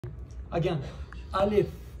Again, alif,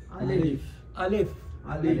 Alif. alif.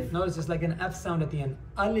 Alif. Notice it's like an F sound at the end.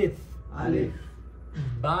 Alif, Alif.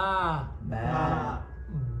 ba, Ba.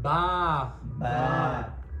 ba, Ba.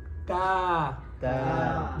 ta.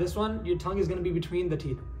 Ta. This one, your tongue is going to be between the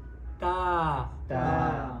teeth. Ta, Ta.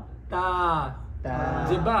 ta. Ta.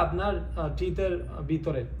 জিহ্বা আপনার teeth-এর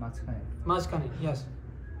ভিতরে মাঝখানে, yes.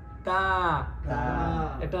 Ta. Ta.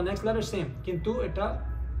 এটা next letter same, কিন্তু এটা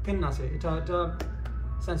thin আছে, এটা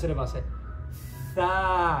sensitive আছে. Tha,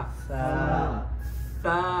 Sa.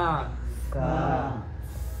 tha, Sa.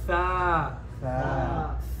 tha, Sa.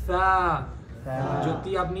 tha. Sa.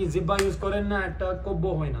 যদি আপনি জিহ্বা ইউজ করেন না, এটা কব্য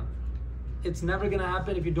হয় না. It's never going to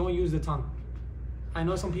happen if you don't use the tongue. I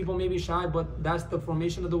know some people may be shy, but that's the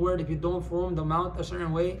formation of the word. If you don't form the mouth a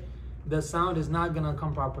certain way, the sound is not going to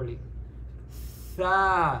come properly. Tha.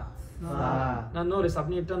 Now notice,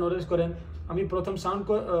 আপনি এটা notice করেন, আমি প্রথম sound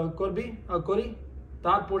করি,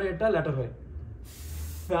 তারপরে এটা letter হয়.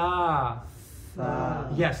 Tha. Sa.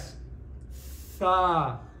 Yes. Tha.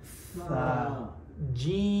 Sa.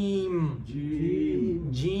 Jim. Jim.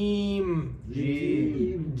 Jim.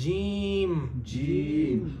 Jim. Jim.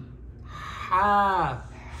 Jim. Ha.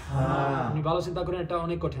 Ha. আপনি ভালো চিন্তা করেন, এটা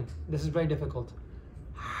অনেক কঠিন. This is very difficult.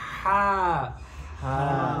 Ha. Ha.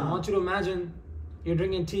 I want you to imagine you're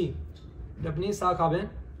drinking tea. আপনি চা খাবেন,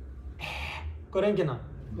 করেন কিনা?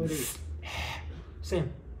 Same.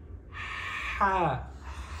 Ha.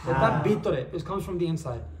 এটা ভিতরে, it comes from the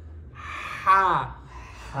inside. Ha.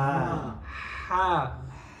 Ha. Ha.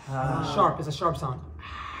 Ha. Sharp, it's a sharp sound.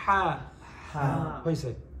 Ha. Ha. হয়েছে.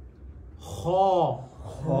 Ho.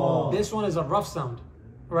 Ho. This one is a rough sound,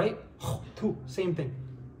 right? Two, same thing.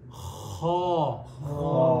 Ho.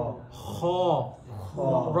 Ho. Ho. Ho.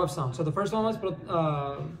 Rough sound. So the first one was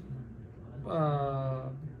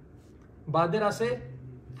bader ase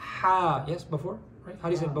ha. Yes, before, right? How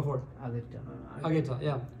do you say it before? Ageta,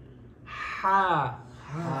 yeah. Ha.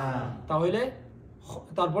 Ha. তাহলে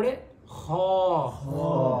তারপরে ho. Ho.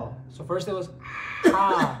 So first it was ha.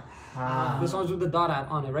 Ha. This one's with the dot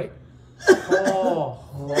on it, right? Ho.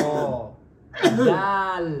 Ho.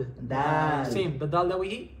 Dal. Dal. Same. The dal that we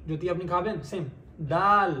eat. Jyoti apni khaben. Same.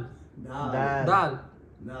 Dal. Dal. Dal.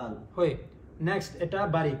 Dal. Hoy. Next, eta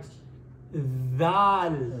barik.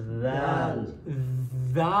 Dal. Dal.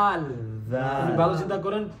 Dal. Dal. আপনি ভালো চিন্তা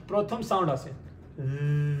করেন, প্রথম sound আছে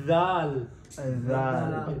দাল,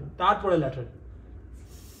 Dal. তারপরে letter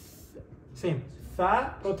same. সা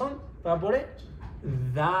প্রথম, তারপরে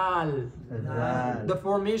দাল. Dal. The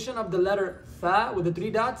formation of the letter tha with the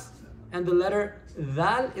three dots and the letter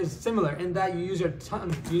dal is similar in that you use your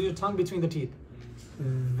tongue between the teeth.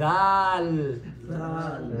 Dal.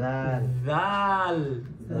 Dal. Dal.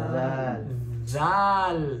 Dal.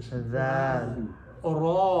 Dal. Dal.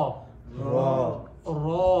 Ro. Ro.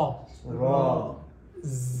 Ro. Ro.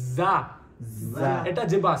 Za. Za. Eta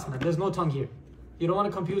jibas na. There's no tongue here. You don't want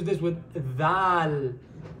to confuse this with dal.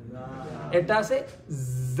 Eta se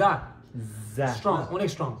za. Za. Strong. Only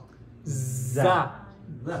strong. Za.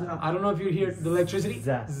 I don't know if you hear the electricity.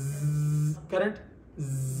 Za. Current.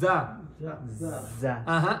 Za. Za.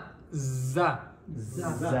 Za.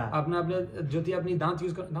 Za. আপনি যদি আপনি দাঁত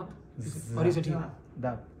use করেন, দাঁত sorry সেটি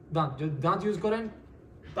Dal. দাঁত যদি দাঁত ইউজ করেন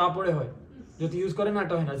তারপরে হয়, যদি ইউজ করেন না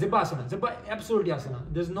এটা হয় না. জিহ্বা আসে না, জিহ্বা অ্যাবসলিউটলি আসে না.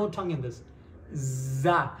 There is no tongue in this.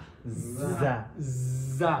 জা. Za.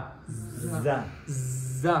 জা. Za.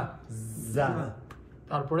 জা. Za.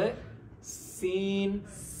 তারপরে scene.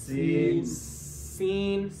 Sin.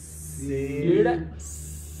 Scene. Sin.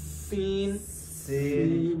 Scene.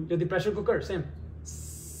 Sin. যদি pressure cooker same.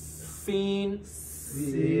 Sin.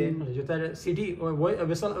 Sin. CD or a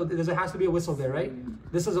whistle. There has to be a whistle there, right?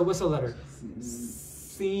 This is a whistle letter.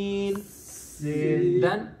 Sin. Sin.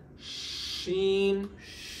 Then sheen.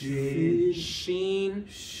 Shin. Sheen.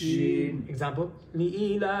 Shin. Example.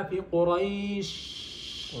 لإيلا في قريش.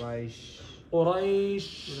 Quraish. قريش.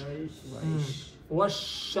 Quraish.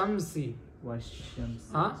 والشمس. Washams.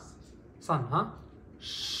 Huh? Sun, huh?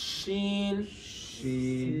 Sheen.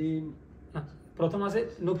 Shin. প্রথম আছে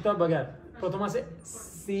নুক্তা বাগার. প্রথম আছে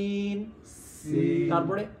scene. Sin.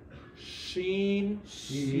 তারপরে শিন.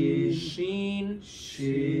 Shin. Shin.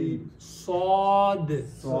 Shin. Sod.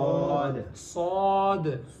 Sod. Sod.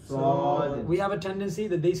 Sod. We have a tendency,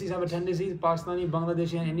 the Desis have a tendency, Pakistani,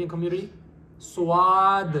 Bangladeshi and Indian community.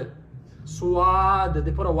 Swad. Swad.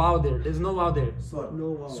 They put a wow there. There's no wow there. No.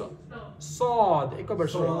 Sod. Ikabar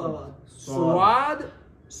straight. Swad.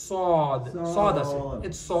 Sod. Sod.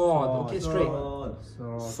 It's sod. Okay, straight.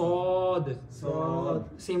 Sod. Sod.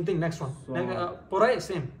 Same thing, next one. Porai,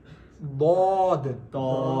 same. Dod.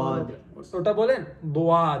 Dod. ওটা বলেন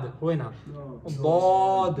দোয়াদ হয় না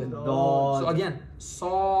দদ Dod. so again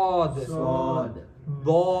sod Sod.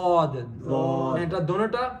 dod Dod. এটা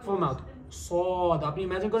দোনোটা ফুল mouth sod আপনি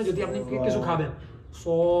imagine করেন যদি আপনি কিছু খাবেন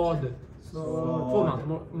sod ফুল মাউথ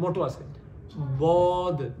মোটো আছে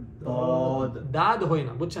bod Dod. দাদ হয়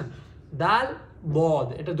না বুঝছেন দাল bod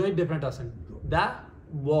এটা দুই ডিফারেন্ট আছে দা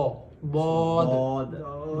bo bod Dod.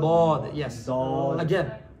 bod yes Dod. again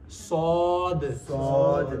sod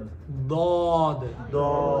Sod. dod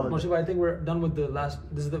Dod. Moshe, I think we're done with the last.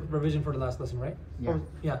 This is the revision for the last lesson, right? Yeah.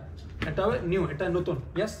 Yeah. এটা new, এটা নতুন.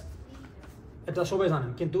 Yes. এটা সবাই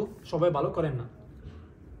জানেন কিন্তু সবাই ভালো করেন না.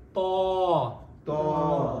 ত To.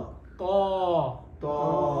 ত To.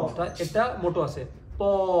 এটা মোটো আছে. প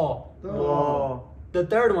To. The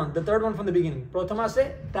third one from the beginning. প্রথম আছে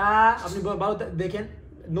তা আপনি ভালো দেখেন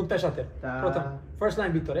নুক্তার সাথে. তা। প্রথম first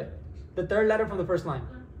line ভিতরে. The third letter from the first line.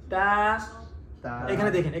 তা Ta. এখানে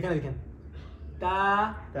দেখেন তা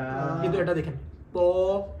Ta. কিন্তু এটা দেখেন প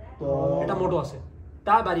To. এটা মোটো আছে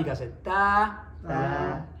তা বারিক আছে তা Ta.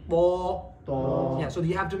 প To. yeah so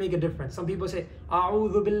you have to make a difference some people say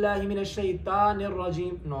a'udhu billahi minash shaitanir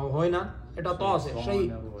rajim no হয় না এটা তো আছে সেই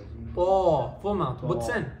প ফোমা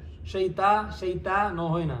বুঝছেন shaita no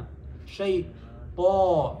হয় না সেই প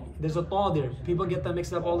there's a ta there people get that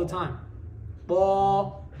mixed up all the time প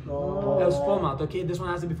It's full mouth, okay? This one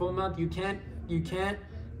has to be full mouth. You can't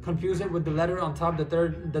confuse it with the letter on top, the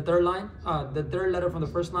third line, the third letter from the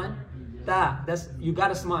first line. Ta. That's you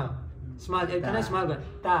gotta smile. Smile. Can I smile?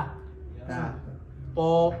 Ta. Ta.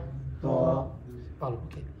 Po. To. Follow.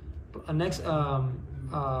 Okay. Next,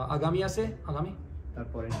 agami ase. Agami.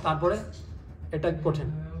 তারপরে তারপরে এটা কঠিন.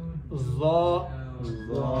 Z.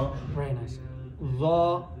 Z. Very nice. Z.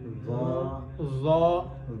 Z. Z.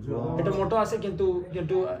 এটা মোটো আছে কিন্তু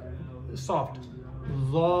soft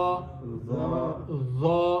জ জ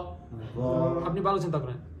আপনি ভালো চিন্তা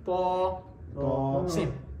করেন প সেম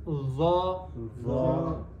জ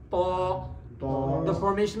প the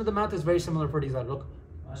formation of the mouth is very similar for these look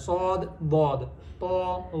sod bod p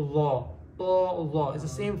z p z it's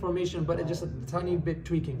the same formation but it's just a tiny bit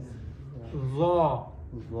tweaking z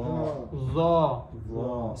z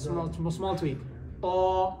small tweak p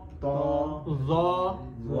z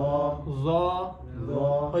z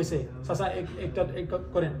হইছে সাসা একটা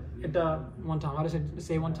করেন এটা one time how to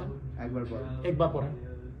say one time একবার পর একবার পড়েন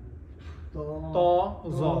ত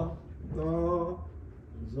জ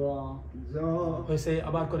হইছে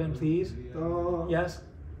আবার করেন প্লিজ yes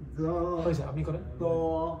হইছে আপনি করেন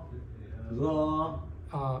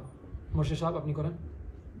মোর্শেদ সাহেব আপনি করেন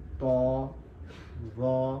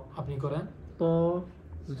আপনি করেন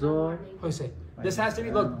হইছে this has to be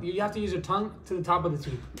look you have to use your tongue to the top of the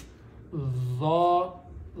teeth Z,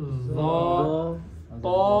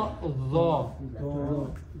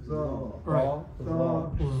 right.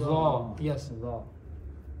 Z, yes.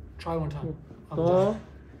 Try one time.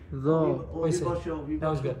 Wait, that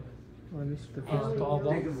was good.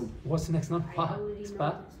 What's the next one?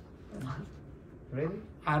 Spa. Ready?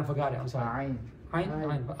 I forgot it. I'm sorry. Ain.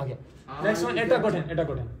 Ain. Okay. Next one. Eta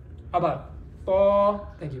goten. Abar. To.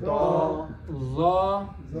 Thank you. Z.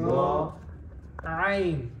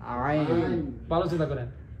 আইন ভালো চিন্তা করেন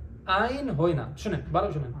আইন হয় না শুনেন ভালো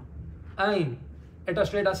শুনেন আইন এটা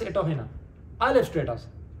স্ট্রেট আছে এটা হয় না আলিফ স্ট্রেট আছে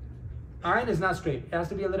আইন is not straight it has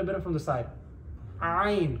to be a little bit from the side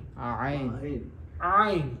আইন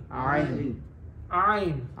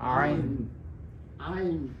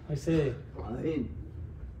I say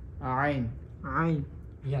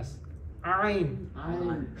yes আইন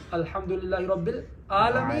আলহামদুলিল্লাহি রাব্বিল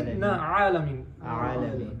আলামিন না আলামিন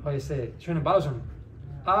হয়েছে শুনে ভালো শুনুন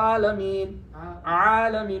আলামিন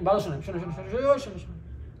ভালো শুনেন শুনে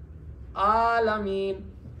আলামিন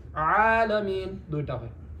দুইটা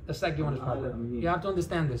হয় the second one is proper you have to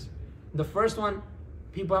understand this the first one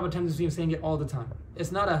people have a tendency of saying it all the time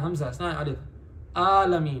it's not a hamza it's not an alif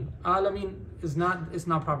alamin is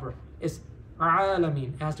not proper it's alamin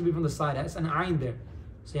it has to be from the side it's an ayn there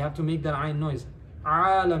so you have to make that ayn noise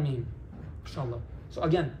alamin inshallah so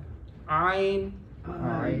again ayn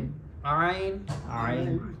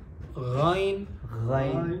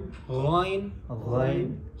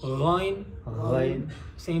ghain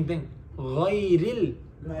same thing ghairil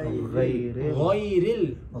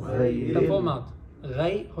the full mouth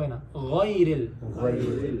ghay hoy na ghairil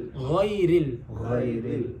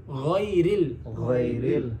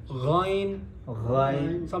ghain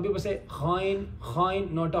some people say ghain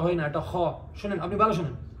no এটা হয় না এটা খ শুনেন আপনি ভালো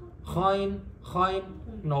শুনেন ghain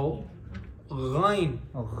no ghain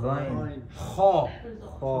খ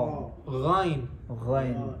ghain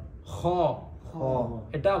খ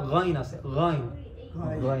এটা ghain আছে ghain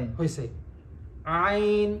Ghain. How you say?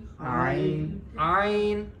 Ain. Ain.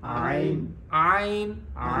 Ain. Ain. Ain.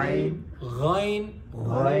 Ain. Ghain.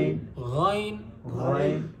 Ghain. Ghain.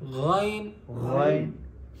 Ghain. Ghain. Ghain.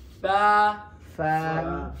 Fa.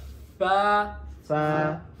 Fa. Fa.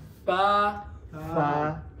 Fa. Fa.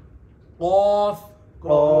 Fa. Qaf.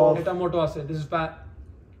 Qaf. Eta moto ase. This is fa.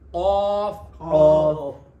 Qaf.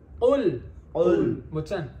 Qaf. Ul. Ul.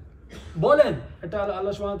 Buchen. Bolen. Eta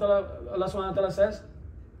Allah subhanahu wa ta'ala says,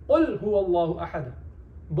 Qul huwa Allahu ahad.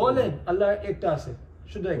 Bolen. Allah ekta ase.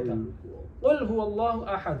 Shudda ekta. Qul huwa Allahu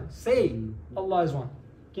ahad. Say, Allah is one.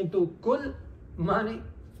 Kintu kul mane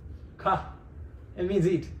kha. It means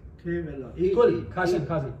eat. Kul, khashan,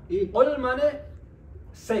 khashan. Qul mane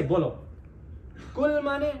say, bolo. Kul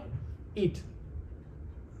mane eat.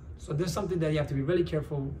 So there's something that you have to be really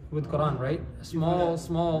careful with Quran, right? Small,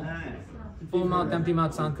 full mouth, empty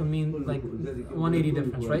mouth sound can mean like 180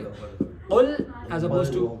 difference, right? Qul as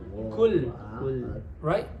opposed to kul,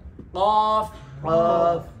 right? Qaf.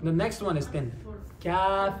 Qaf. The next one is thin.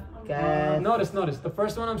 Kaf. Kaf. Notice. The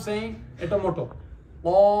first one I'm saying, it's a moto.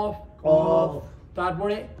 Qaf. Qaf.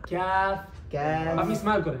 Tarpore, kaf. Kaf. Apni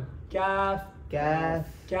smile kore. Kaf. Kaf.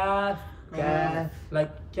 Kaf. Kaf.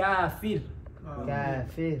 Like kafir.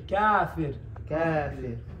 Kafir. Kafir.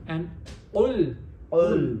 Kafir. And ul.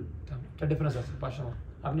 Ul. क्या difference है भाषा में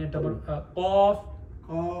आपने double कॉफ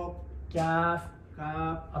कैफ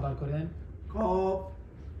अब आप करें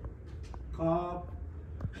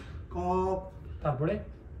তারপরে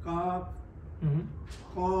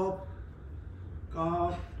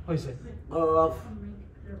হইছে Qaf.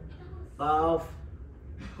 Qaf.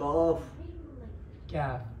 Qaf.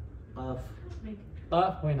 Cafe Qaf.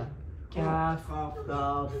 Calf হয় না ক্যাফ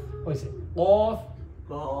Qaf. হইছে কফ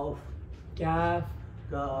Qaf. Cafe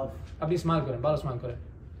Qaf. আপনি স্মাইল করেন ভালো স্মাইল করেন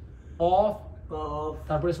কফ Qaf.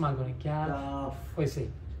 তারপরে স্মাইল করেন ক্যাফ Qaf. হইছে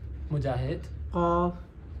মুজাহিদ Qaf.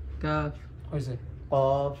 Kaf. হইছে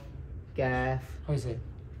Qaf. Kaf. হইছে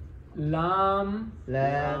লাম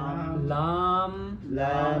Lam. লাম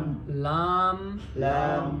Lam. লাম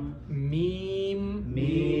Lam. মিম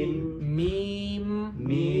Mim. মিম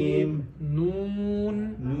Mim. নুন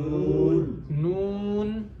Noon. নুন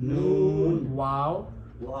Noon. Wow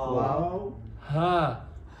Wow. হা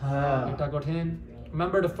Ha. এটা কঠিন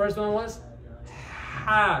remember the first one was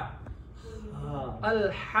ha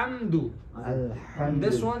alhamdu Alhamdulillah.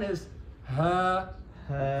 this one is ha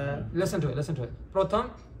Ha. listen to it প্রথম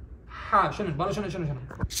ha শুনুন ভালো শুনুন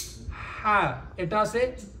ha এটা আছে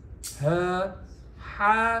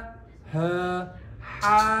ha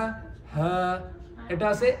এটা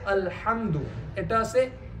আছে alhamdu এটা আছে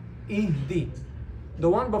ihdi the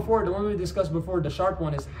one we discussed before the sharp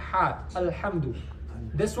one is ha alhamdu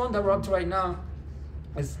this one that we're up to right now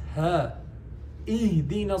is ha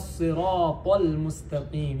ihdina as-siratal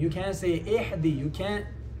mustaqim you can't say ihdi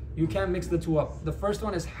you can't mix the two up the first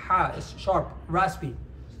one is ha it's sharp raspy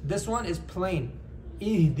this one is plain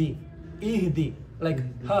ihdi like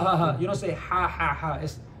ha you don't say ha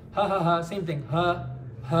it's ha same thing ha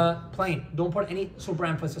plain don't put any super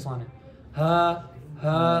emphasis on it ha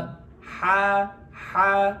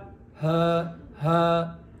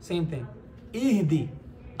same thing ihdi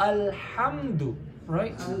alhamdu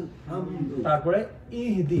right তারপরে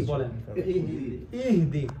ihdi বলেন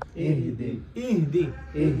ihdi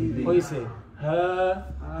হইছে ha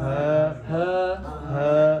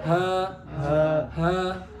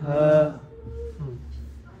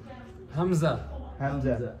hamza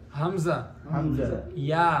Hamza.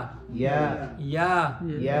 ya Ya. ya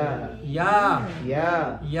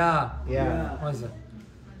Ya. ya what is it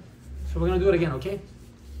so we're gonna do it again okay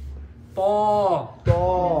ta To.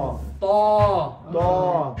 ta To.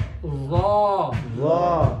 za Za.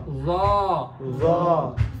 za Za.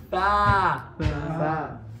 fa Fa.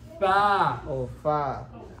 fa Oh, fa.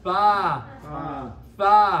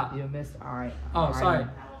 fa You missed I. oh sorry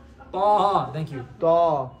ta thank you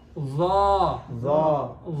To. za Za.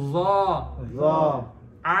 za Za.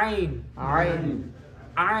 ain Ain.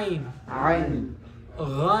 ain Ain.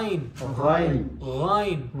 ghain Ghain.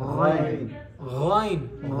 ghain Ghain. ghain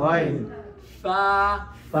Ghain. fa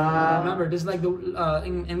Fa. remember this is like the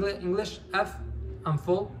in English f I'm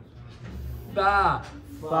full fa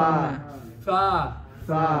Fa. fa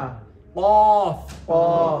Fa. qaf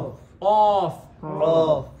Qaf. qaf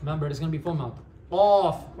Qaf. remember it's gonna be full mouth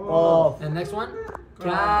qaf Qaf. and next one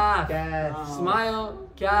kaf Kaf. smile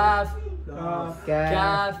kaf Kaf.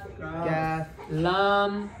 kaf Kaf.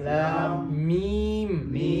 lam Lam. mim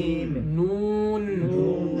Mim. noon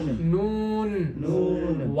Noon. noon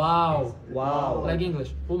Noon. wow Wow. like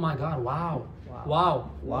English oh my god wow Wow.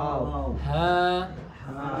 ha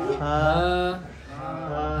Ha. ha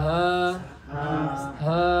Ha,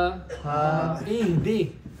 ha, ihdi.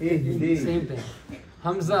 Same thing.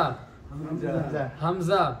 Hamza,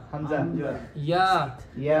 Hamza, ya,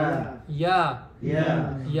 ya.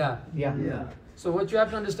 So what you have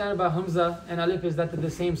to understand about Hamza and Alif is that they're the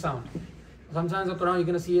same sound. Sometimes in the Quran you're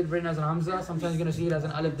going to see it written as an Hamza, sometimes you're going to see it as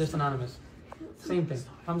an Alif, they're synonymous. Same thing.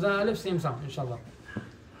 Hamza and Alif, same sound, inshallah.